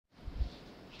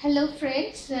Hello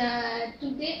friends,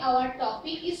 today our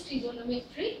topic is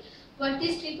trigonometry. What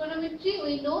is trigonometry?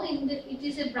 We know it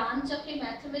is a branch of a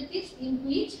mathematics in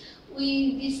which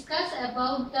we discuss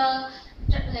about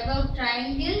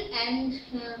triangle and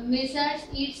measures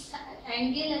its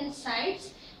angle and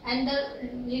sides and the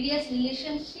various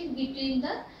relationship between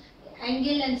the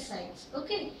angle and sides.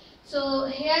 Okay, so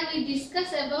here we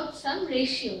discuss about some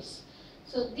ratios.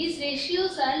 So these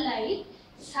ratios are like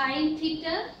sine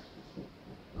theta,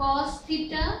 cos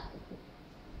theta,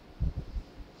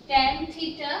 tan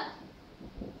theta,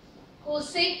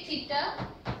 cosec theta,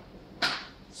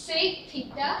 sec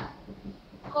theta,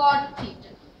 cot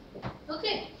theta.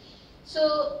 Okay.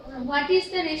 So what is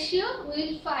the ratio? We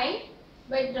will find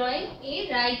by drawing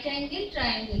a right angle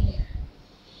triangle here.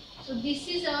 So this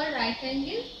is our right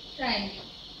angle triangle,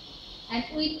 and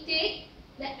we take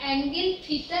the angle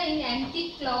theta in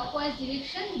anti-clockwise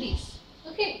direction this.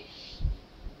 Okay.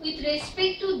 With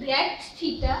respect to that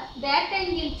theta, that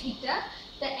angle theta,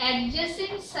 the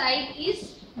adjacent side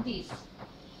is this.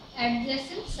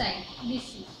 Adjacent side,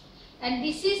 this is. And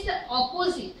this is the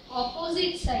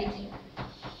opposite side here.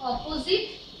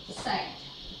 Opposite side.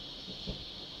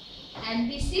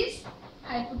 And this is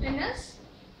hypotenuse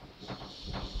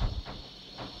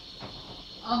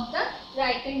of the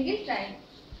right angle triangle.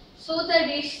 So the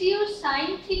ratio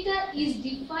sine theta is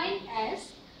defined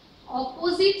as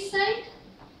opposite side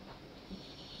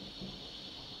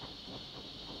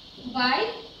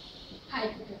by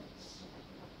hypotenuse.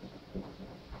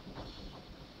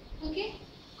 Okay.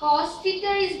 Cos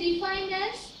theta is defined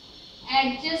as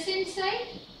adjacent side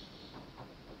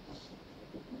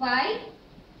by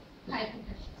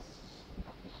hypotenuse.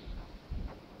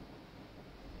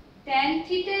 Tan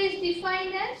theta is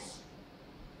defined as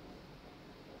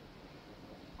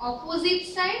opposite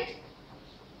side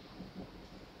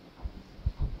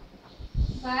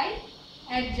by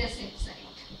adjacent side.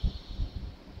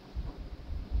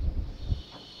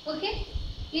 Okay,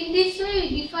 in this way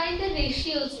we define the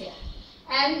ratios here.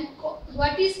 And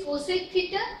what is cosec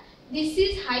theta? This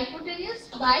is hypotenuse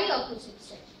by opposite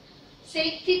side.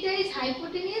 Sec theta is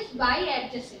hypotenuse by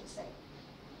adjacent side.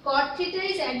 Cot theta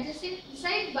is adjacent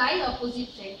side by opposite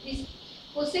side. This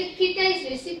cosec theta is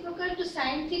reciprocal to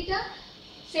sine theta.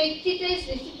 Sec theta is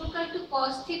reciprocal to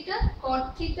cos theta.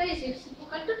 Cot theta is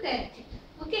reciprocal to tan theta.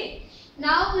 Okay.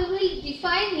 Now we will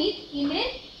define it in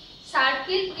a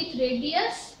circle with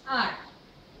radius R.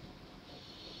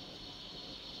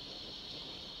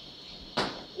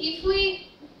 If we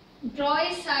draw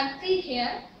a circle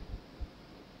here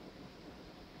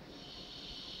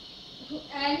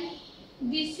and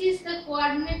this is the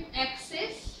coordinate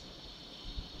axis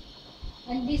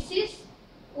and this is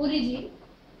origin,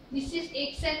 this is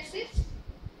x axis,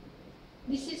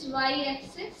 this is y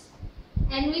axis,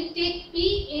 and we take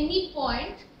P any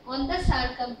point on the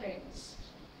circumference.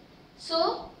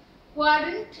 So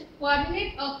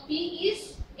coordinate of P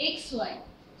is xy.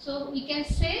 So we can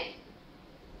say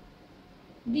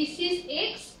this is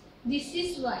x, this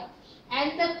is y,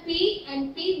 and the P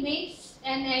and P makes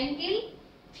an angle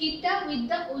theta with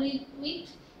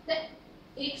the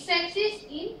x-axis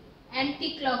in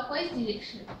anti-clockwise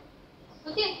direction.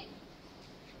 Okay.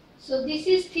 So this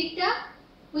is theta,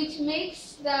 which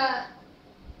makes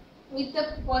with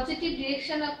the positive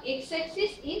direction of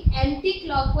x-axis in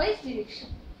anti-clockwise direction.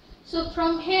 So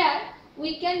from here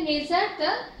we can measure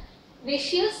the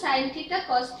ratio sine theta,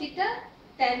 cos theta,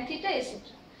 tan theta, etc.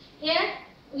 Here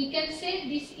we can say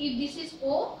this, if this is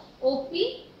O, OP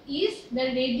is the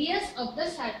radius of the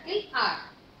circle R.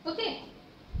 Okay.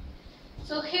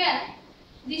 So here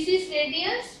this is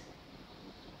radius.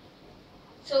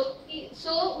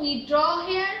 So we draw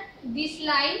here this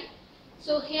line.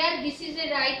 So here this is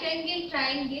a right angle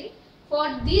triangle.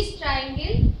 For this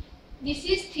triangle, this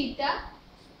is theta,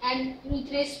 and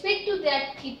with respect to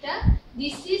that theta,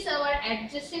 this is our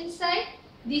adjacent side,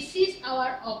 this is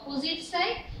our opposite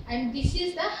side, and this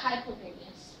is the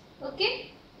hypotenuse.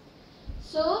 Okay.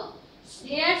 So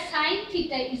here sine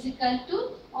theta is equal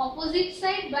to opposite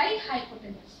side by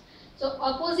hypotenuse. So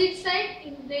opposite side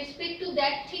in respect to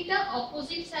that theta,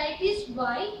 opposite side is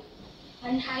y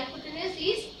and hypotenuse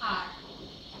is r.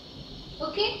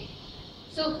 Okay.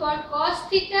 So for cos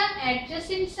theta,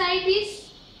 adjacent side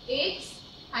is x,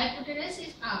 hypotenuse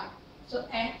is r. So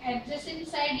adjacent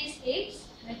side is x,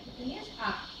 hypotenuse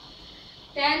r.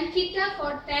 Tan theta,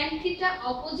 for tan theta,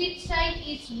 opposite side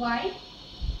is y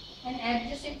and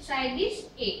adjacent side is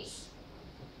x.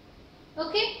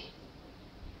 Okay.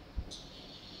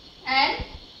 And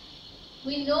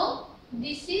we know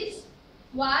this is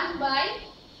 1 by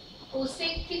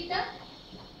cosec theta.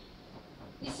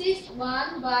 This is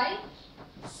 1 by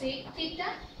sec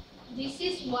theta. This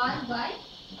is 1 by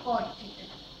cot theta.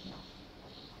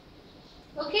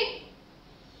 Okay.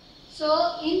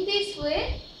 So in this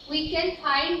way we can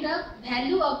find the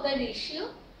value of the ratio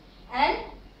and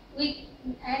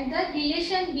the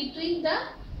relation between the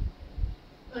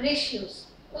ratios.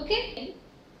 Okay.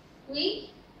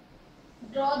 We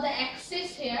draw the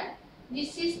axis here.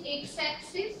 This is x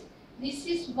axis, this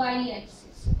is y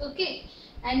axis. Okay,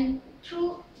 and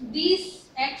through this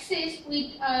axis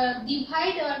we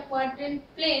divide our quadrant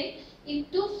plane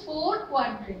into 4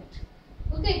 quadrants.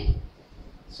 Okay,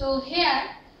 so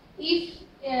here if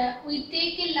we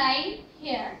take a line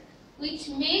here which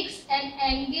makes an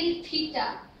angle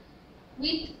theta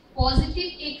with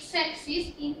positive x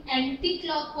axis in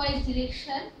anti-clockwise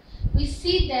direction, we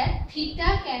see that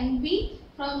theta can be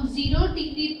from 0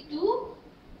 degree to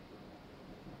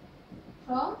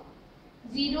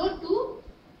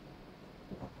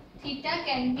theta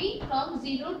can be from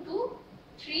 0 to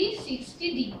 360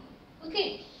 degree.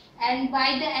 Okay, and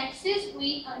by the axis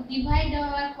we divide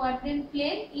our quadrant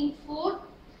plane in 4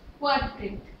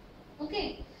 quadrants.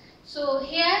 Okay, so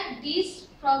here this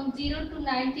from 0 to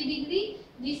 90 degree,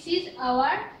 this is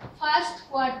our first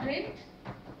quadrant.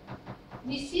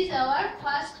 This is our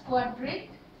first quadrant.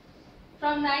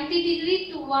 From 90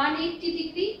 degree to 180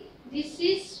 degree, this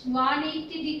is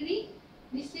 180 degree,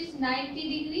 this is 90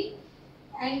 degree,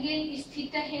 angle is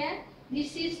theta here,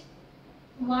 this is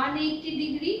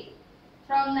 180 degree.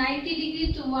 From 90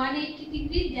 degree to 180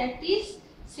 degree, that is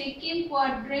second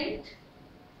quadrant.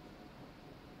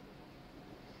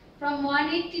 From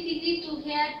 180 degree to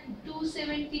here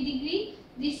 270 degree,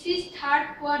 this is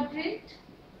third quadrant.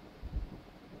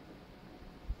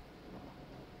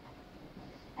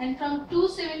 And from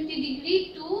 270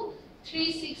 degree to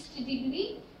 360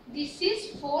 degree, this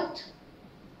is fourth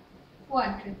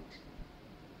quadrant.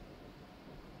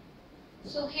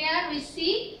 So here we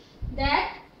see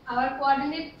that our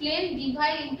coordinate plane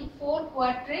divide into 4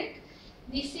 quadrants.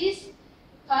 This is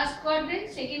first quadrant,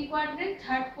 second quadrant,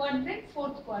 third quadrant,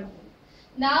 fourth quadrant.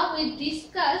 Now we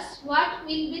discuss what will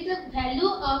be the value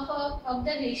of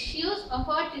the ratios of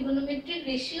our trigonometric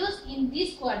ratios in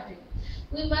this quadrant.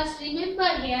 We must remember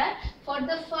here for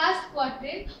the first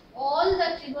quadrant all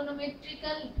the trigonometric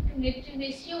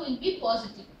ratio will be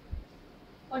positive.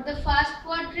 For the first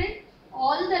quadrant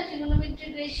all the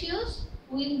trigonometric ratios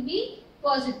will be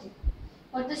positive.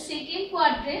 For the second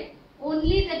quadrant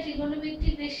only the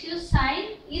trigonometric ratio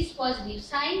sine is positive.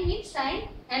 Sine means sine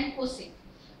and cosec.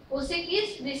 Cosec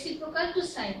is reciprocal to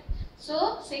sine.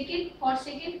 So for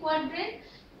second quadrant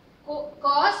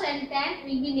cos and tan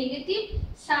will be negative,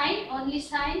 sine only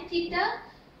sine theta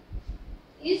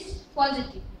is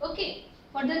positive. Okay,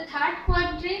 for the third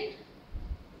quadrant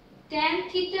tan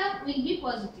theta will be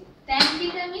positive. Tan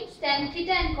theta means tan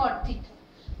theta and cot theta.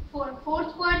 For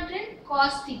fourth quadrant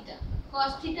cos theta.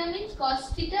 Cos theta means cos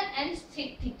theta and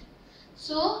sec theta.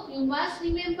 So you must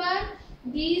remember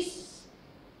this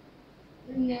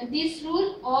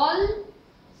rule: all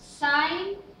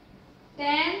sine,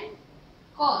 tan,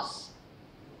 cos.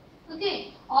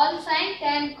 Okay, all sine,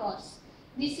 tan, cos.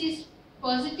 This is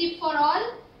positive for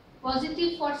all,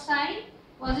 positive for sine,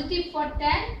 positive for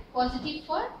tan, positive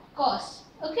for cos.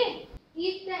 Okay,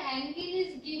 if the angle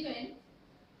is given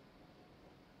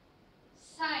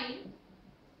sine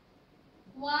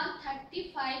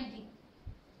 135 degree,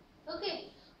 okay,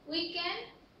 we can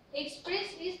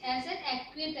express this as an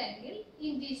acute angle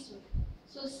in this way.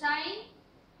 So sine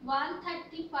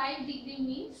 135 degree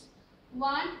means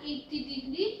 180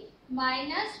 degree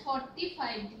minus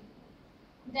 45 degree,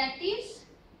 that is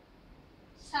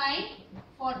sine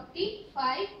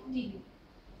 45 degree.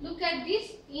 Look at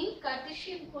this in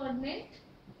Cartesian coordinate.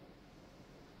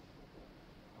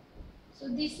 So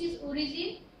this is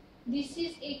origin, this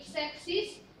is x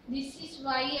axis, this is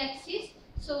y axis.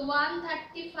 So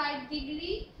 135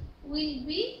 degree will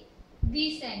be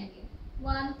this angle,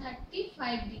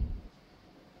 135 degree.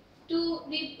 To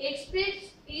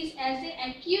express is as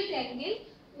an acute angle,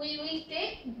 we will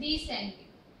take this angle.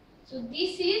 So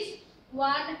this is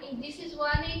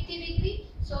 180 degree.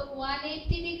 So 180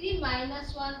 degree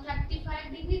minus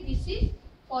 135 degree, this is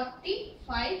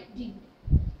 45 degree.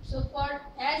 So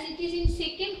as it is in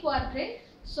second quadrant,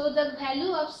 so the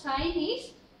value of sine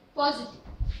is positive.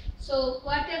 So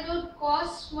what about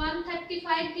cos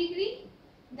 135 degree?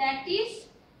 That is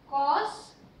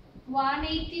cos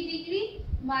 180 degree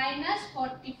minus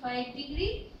 45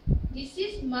 degree. This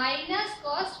is minus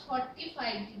cos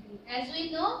 45 degree. As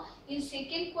we know, in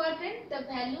second quadrant the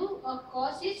value of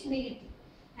cos is negative.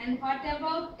 And what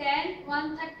about tan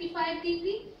 135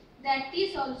 degree? That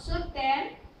is also tan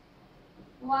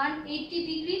 180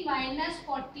 degree minus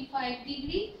 45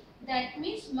 degree, that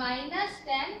means minus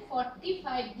tan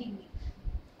 45 degree.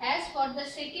 As for the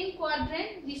second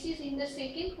quadrant, this is in the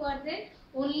second quadrant,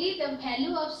 only the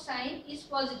value of sine is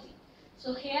positive.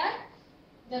 So here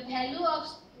the value of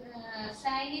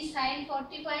sine is sine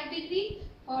 45 degree,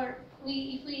 or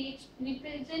if we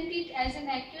represent it as an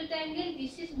acute angle,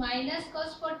 this is minus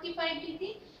cos 45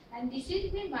 degree and this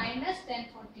is the minus tan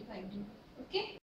 45 degree. Okay.